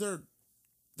 Well,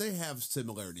 they have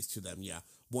similarities to them, yeah.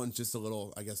 One's just a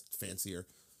little, I guess, fancier.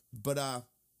 But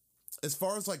as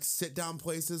far as like sit down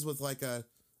places with like a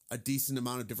decent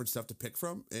amount of different stuff to pick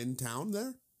from in town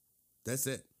there, that's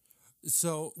it.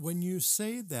 So when you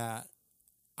say that,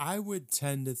 I would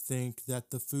tend to think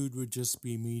that the food would just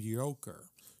be mediocre.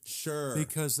 Sure.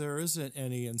 Because there isn't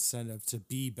any incentive to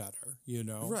be better,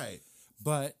 Right.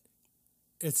 But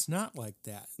it's not like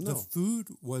that. No. The food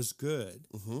was good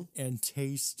and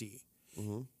tasty.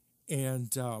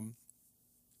 And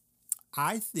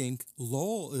I think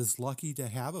Lowell is lucky to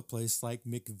have a place like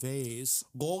McVey's.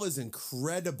 Lowell is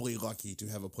incredibly lucky to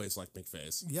have a place like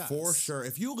McVey's. Yes. For sure.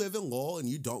 If you live in Lowell and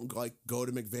you don't like go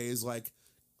to McVey's like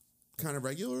kind of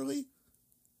regularly,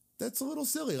 that's a little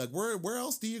silly. Like where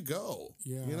else do you go?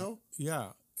 Yeah. Yeah.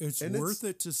 It's And worth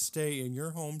it to stay in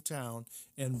your hometown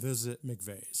and visit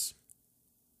McVey's.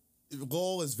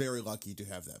 Lowell is very lucky to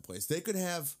have that place. They could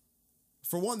have,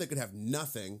 for one, they could have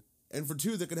nothing. And for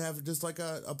two, they could have just like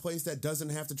a place that doesn't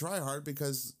have to try hard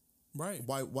because Right.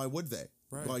 why would they?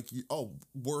 Right. Like,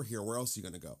 we're here. Where else are you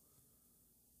going to go?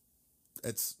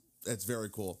 It's very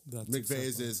cool. That's McVey's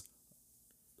exactly. is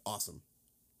awesome.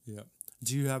 Yeah.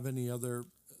 Do you have any other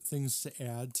things to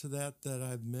add to that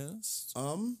I've missed?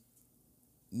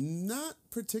 Not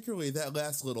particularly. That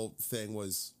last little thing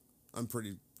was, I'm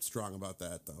pretty strong about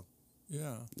that though.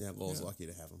 Yeah. Yeah, Lowell's lucky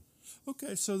to have them.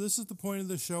 Okay, so this is the point of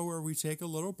the show where we take a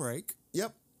little break.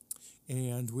 Yep.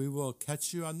 And we will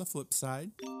catch you on the flip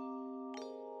side. All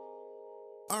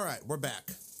right, we're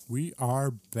back. We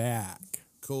are back.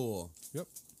 Cool. Yep.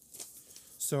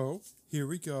 So here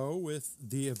we go with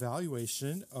the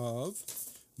evaluation of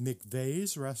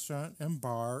McVey's Restaurant and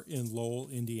Bar in Lowell,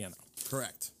 Indiana.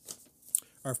 Correct.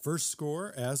 Our first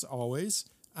score, as always,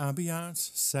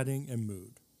 ambiance, setting, and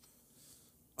mood.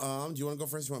 Do you want to go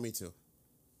first or you want me to?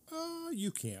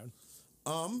 You can.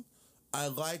 I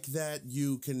like that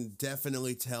you can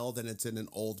definitely tell that it's in an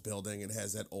old building. It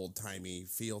has that old-timey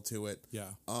feel to it.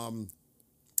 Yeah.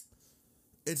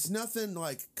 It's nothing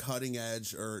like cutting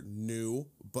edge or new,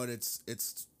 but it's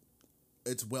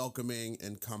welcoming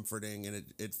and comforting, and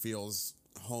it feels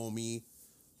homey.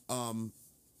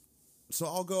 So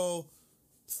I'll go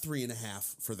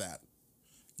 3.5 for that.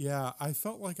 Yeah, I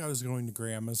felt like I was going to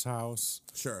Grandma's house.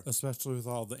 Sure. Especially with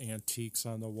all the antiques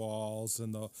on the walls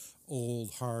and the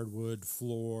old hardwood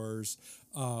floors.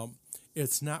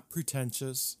 It's not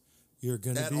pretentious. You're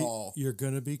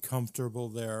gonna be comfortable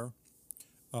there.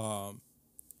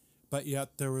 But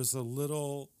yet there was a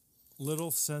little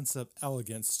sense of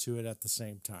elegance to it at the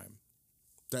same time.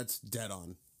 That's dead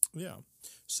on. Yeah.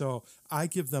 So I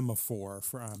give them a 4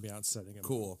 for ambiance, setting.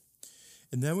 Cool.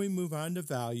 And then we move on to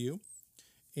value.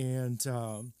 And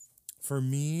for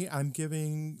me, I'm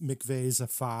giving McVey's a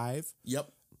 5.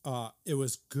 Yep. It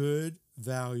was good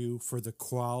value for the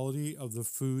quality of the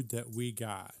food that we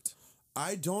got.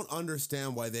 I don't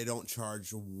understand why they don't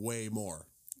charge way more.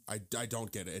 I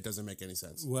don't get it. It doesn't make any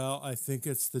sense. Well, I think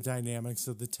it's the dynamics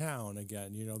of the town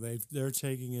again. They're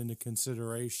taking into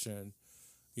consideration,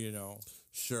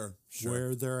 Sure.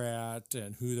 where they're at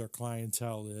and who their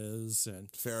clientele is,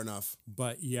 and Fair enough.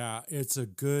 but yeah, it's a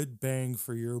good bang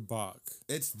for your buck.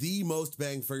 It's the most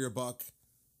bang for your buck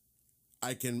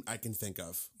I can think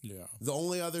of. Yeah. The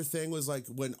only other thing was like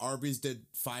when Arby's did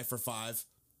 5 for $5.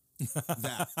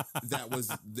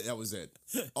 That was it.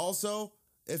 Also,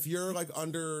 if you're like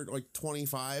under like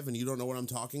 25 and you don't know what I'm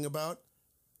talking about,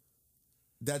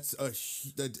 that's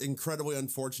incredibly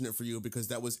unfortunate for you because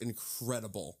that was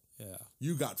incredible. Yeah.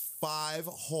 You got 5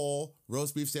 whole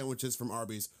roast beef sandwiches from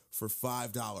Arby's for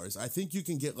 $5. I think you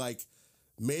can get like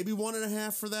maybe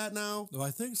 1.5 for that now. Well, I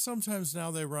think sometimes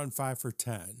now they run 5 for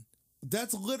 10.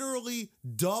 That's literally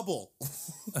double.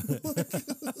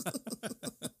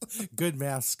 Good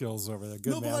math skills over there.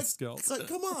 Good math skills. Like,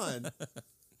 come on.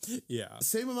 Yeah.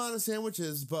 Same amount of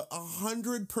sandwiches, but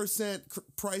 100%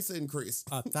 price increase.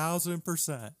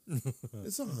 1,000%.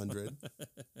 It's 100.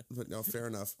 But no, fair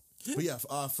enough. But yeah,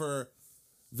 for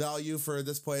value for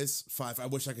this place, 5. I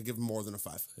wish I could give them more than a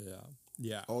 5. Yeah.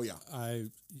 Yeah. Oh, yeah. I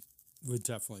would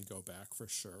definitely go back for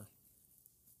sure.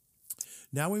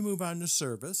 Now we move on to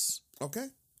service. Okay.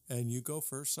 And you go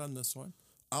first on this one.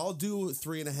 I'll do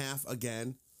 3.5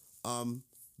 again,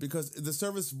 because the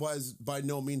service was by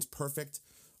no means perfect,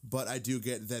 but I do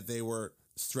get that they were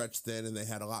stretched thin and they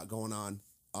had a lot going on,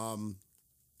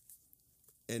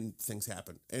 and things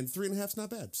happen. And 3.5's not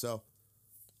bad, so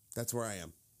that's where I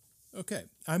am. Okay,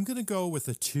 I'm gonna go with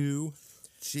a 2.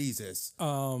 Jesus.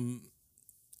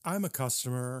 I'm a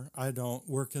customer. I don't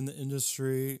work in the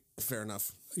industry. Fair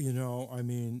enough.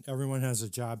 Everyone has a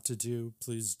job to do.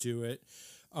 Please do it.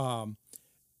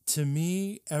 To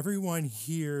me, everyone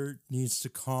here needs to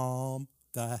calm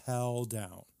the hell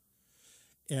down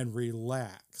and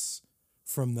relax,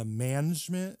 from the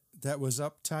management that was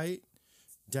uptight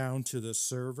down to the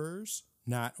servers,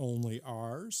 not only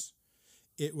ours.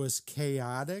 It was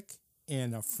chaotic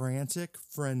and a frantic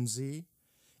frenzy,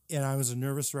 and I was a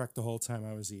nervous wreck the whole time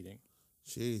I was eating.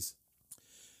 Jeez.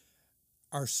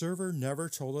 Our server never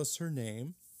told us her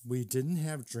name. We didn't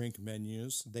have drink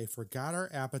menus. They forgot our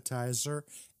appetizer,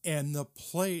 and the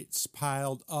plates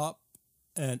piled up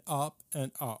and up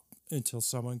and up until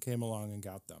someone came along and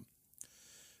got them.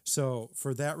 So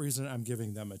for that reason, I'm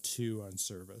giving them a 2 on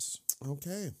service.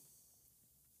 Okay.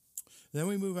 Then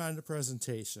we move on to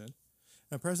presentation.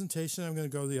 Now, presentation, I'm going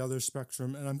to go the other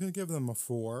spectrum, and I'm going to give them a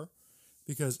 4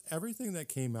 because everything that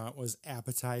came out was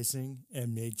appetizing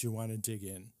and made you want to dig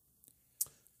in.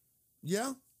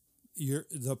 Yeah.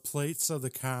 The plates of the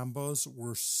combos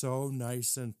were so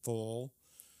nice and full.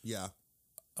 Yeah.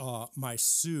 My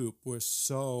soup was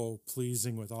so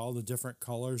pleasing with all the different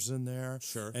colors in there.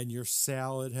 Sure. And your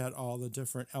salad had all the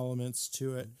different elements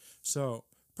to it. So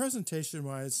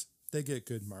presentation-wise, they get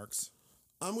good marks.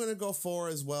 I'm going to go 4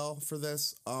 as well for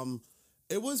this.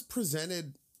 It was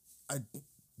presented, I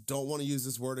don't want to use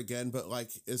this word again, but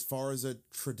like as far as a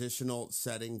traditional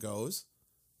setting goes,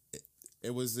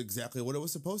 it was exactly what it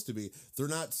was supposed to be. They're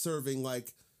not serving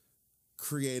like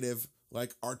creative,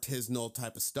 like artisanal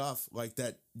type of stuff like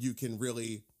that you can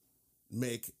really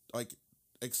make like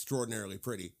extraordinarily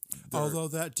pretty. Although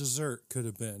that dessert could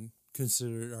have been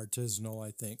considered artisanal,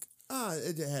 I think.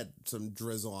 It had some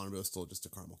drizzle on it, but it was still just a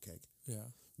caramel cake. Yeah.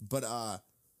 But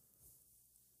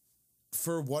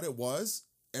for what it was,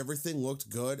 everything looked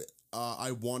good.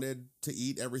 I wanted to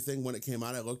eat everything when it came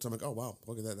out. I'm like, oh wow,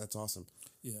 look at that, that's awesome.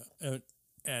 Yeah,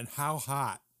 and how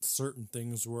hot certain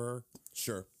things were.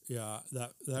 Sure. Yeah,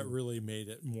 that really made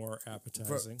it more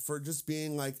appetizing. For just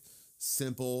being like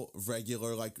simple,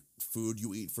 regular like food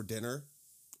you eat for dinner,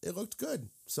 it looked good.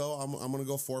 So I'm gonna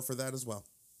go 4 for that as well.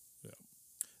 Yeah.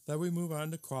 Then we move on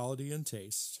to quality and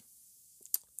taste.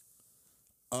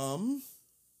 I'll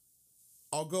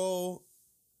go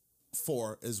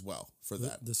 4 as well for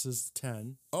that. This is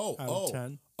 10. Out of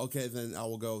 10. Okay, then I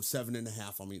will go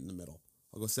 7.5. I'll meet in the middle.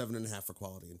 I'll go 7.5 for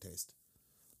quality and taste.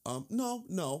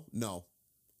 No.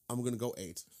 I'm gonna go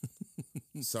 8.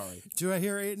 Sorry. Do I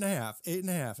hear 8.5?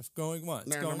 8.5. Going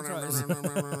once. Going twice.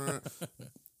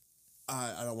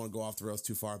 I don't want to go off the rails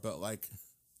too far, but like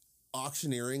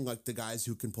auctioneering, like the guys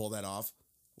who can pull that off,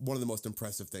 one of the most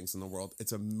impressive things in the world.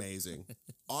 It's amazing.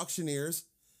 Auctioneers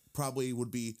probably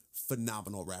would be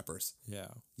phenomenal rappers. Yeah.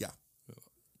 Yeah.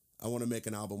 I want to make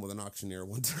an album with an auctioneer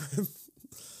one time.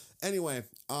 Anyway,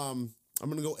 I'm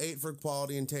going to go 8 for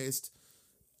quality and taste.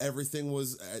 Everything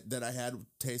was that I had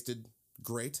tasted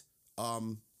great.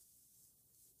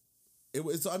 It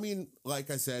was, I mean,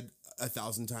 like I said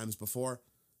 1,000 times before,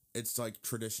 it's like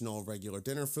traditional regular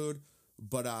dinner food,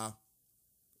 but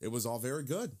it was all very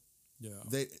good. Yeah.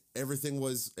 Everything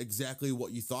was exactly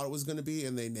what you thought it was going to be,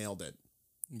 and they nailed it.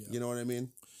 Yeah. You know what I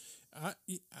mean?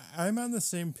 I'm on the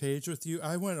same page with you.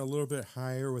 I went a little bit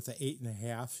higher with an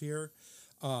 8.5 here.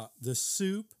 The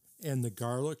soup and the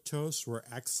garlic toast were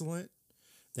excellent.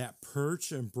 That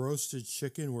perch and broasted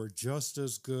chicken were just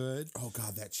as good. Oh,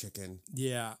 God, that chicken.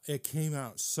 Yeah, it came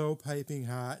out so piping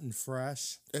hot and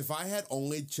fresh. If I had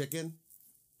only chicken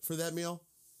for that meal,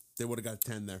 they would have got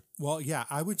 10 there. Well, yeah,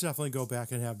 I would definitely go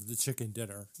back and have the chicken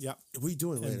dinner. Yep. What are you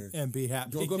doing later? And be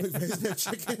happy. You want to go to McVey's and have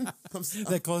chicken?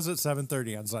 They close at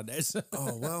 7:30 on Sundays.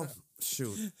 Oh, well,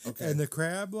 shoot. Okay. And the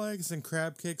crab legs and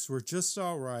crab cakes were just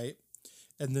all right.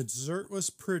 And the dessert was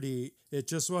pretty. It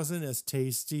just wasn't as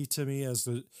tasty to me as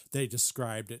they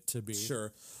described it to be.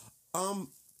 Sure.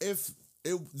 If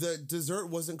the dessert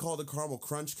wasn't called a caramel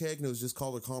crunch cake and it was just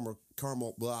called a caramel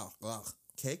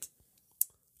cake,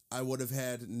 I would have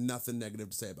had nothing negative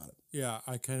to say about it. Yeah,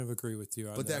 I kind of agree with you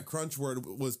on but that crunch word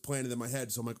was planted in my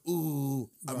head, so I'm like, ooh,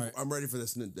 I'm ready for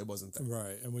this, and it wasn't there.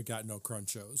 Right, and we got no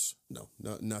crunchos. No,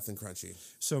 nothing crunchy.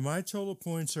 So my total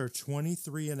points are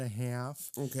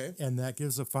 23.5. Okay. And that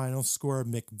gives a final score of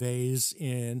McVey's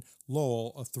in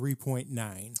Lowell of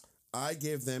 3.9. I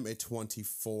gave them a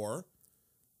 24,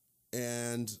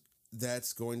 and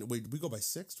that's going to, we go by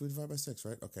 6? Do we divide by 6,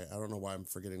 right? Okay, I don't know why I'm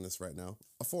forgetting this right now.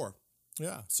 A 4.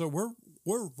 Yeah, so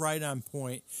we're right on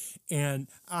point, and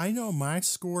I know my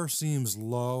score seems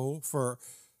low for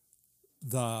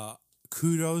the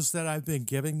kudos that I've been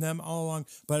giving them all along,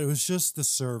 but it was just the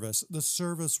service. The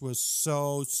service was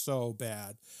so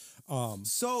bad.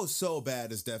 So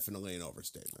bad is definitely an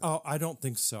overstatement. Oh, I don't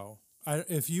think so.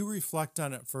 If you reflect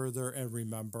on it further and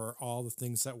remember all the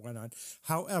things that went on.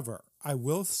 However, I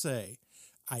will say,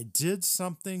 I did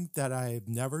something that I've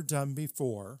never done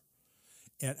before,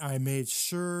 and I made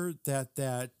sure that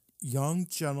that young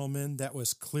gentleman that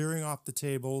was clearing off the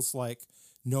tables like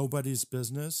nobody's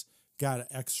business got an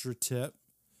extra tip.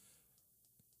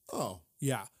 Oh.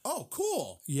 Yeah. Oh,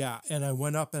 cool. Yeah. And I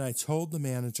went up and I told the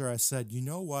manager, I said, you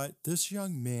know what? This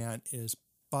young man is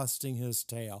busting his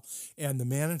tail. And the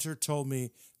manager told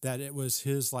me that it was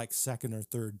his like second or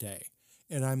third day.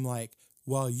 And I'm like,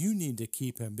 well, you need to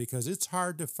keep him because it's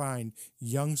hard to find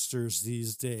youngsters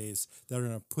these days that are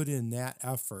going to put in that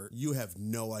effort. You have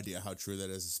no idea how true that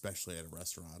is, especially at a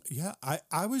restaurant. Yeah,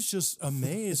 I was just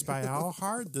amazed by how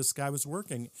hard this guy was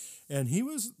working. And he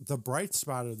was the bright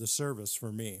spot of the service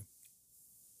for me.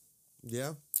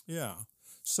 Yeah. Yeah.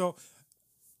 So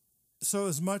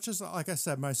as much as, like I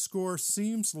said, my score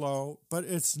seems low, but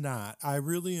it's not. I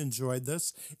really enjoyed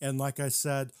this. And like I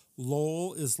said,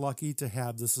 Lowell is lucky to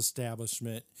have this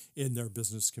establishment in their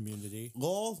business community.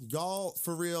 Lowell, y'all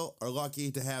for real are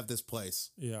lucky to have this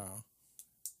place. Yeah.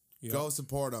 Yep. Go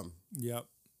support them. Yep.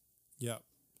 Yep.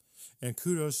 And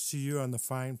kudos to you on the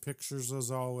fine pictures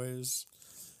as always.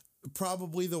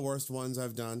 Probably the worst ones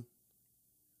I've done.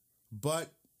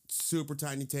 But super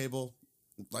tiny table.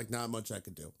 Like not much I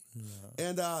could do. Yeah.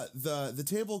 And the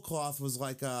tablecloth was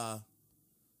like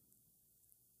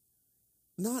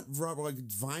not rubber, like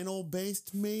vinyl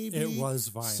based maybe. It was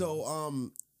vinyl.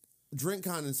 So drink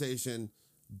condensation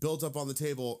built up on the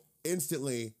table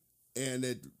instantly, and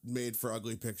it made for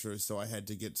ugly pictures. So I had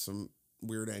to get some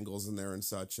weird angles in there and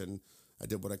such, and I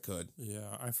did what I could.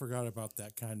 Yeah, I forgot about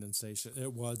that condensation.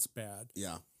 It was bad.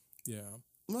 Yeah. Yeah.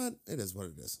 But it is what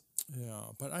it is.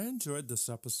 Yeah, but I enjoyed this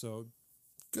episode.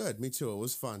 Good, me too. It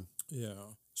was fun.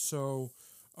 Yeah. So,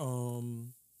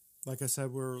 like I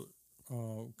said, we're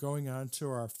going on to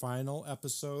our final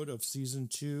episode of season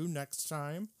 2 next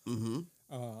time. Mm-hmm.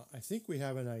 I think we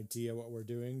have an idea what we're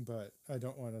doing, but I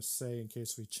don't want to say in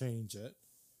case we change it.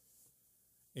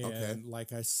 And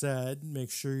like I said,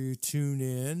 make sure you tune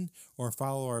in or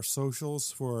follow our socials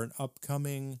for an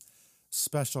upcoming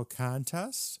special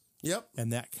contest. Yep.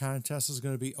 And that contest is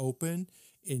going to be open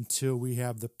until we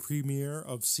have the premiere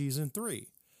of season 3.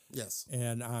 Yes.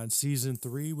 And on season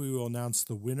 3, we will announce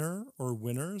the winner or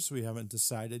winners. We haven't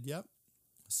decided yet.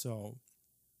 So,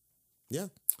 yeah,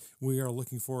 we are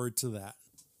looking forward to that.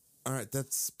 All right.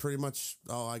 That's pretty much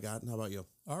all I got. How about you?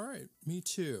 All right. Me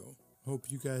too.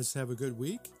 Hope you guys have a good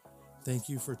week. Thank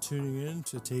you for tuning in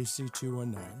to Tasty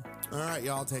 219. All right,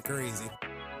 y'all. Take her easy.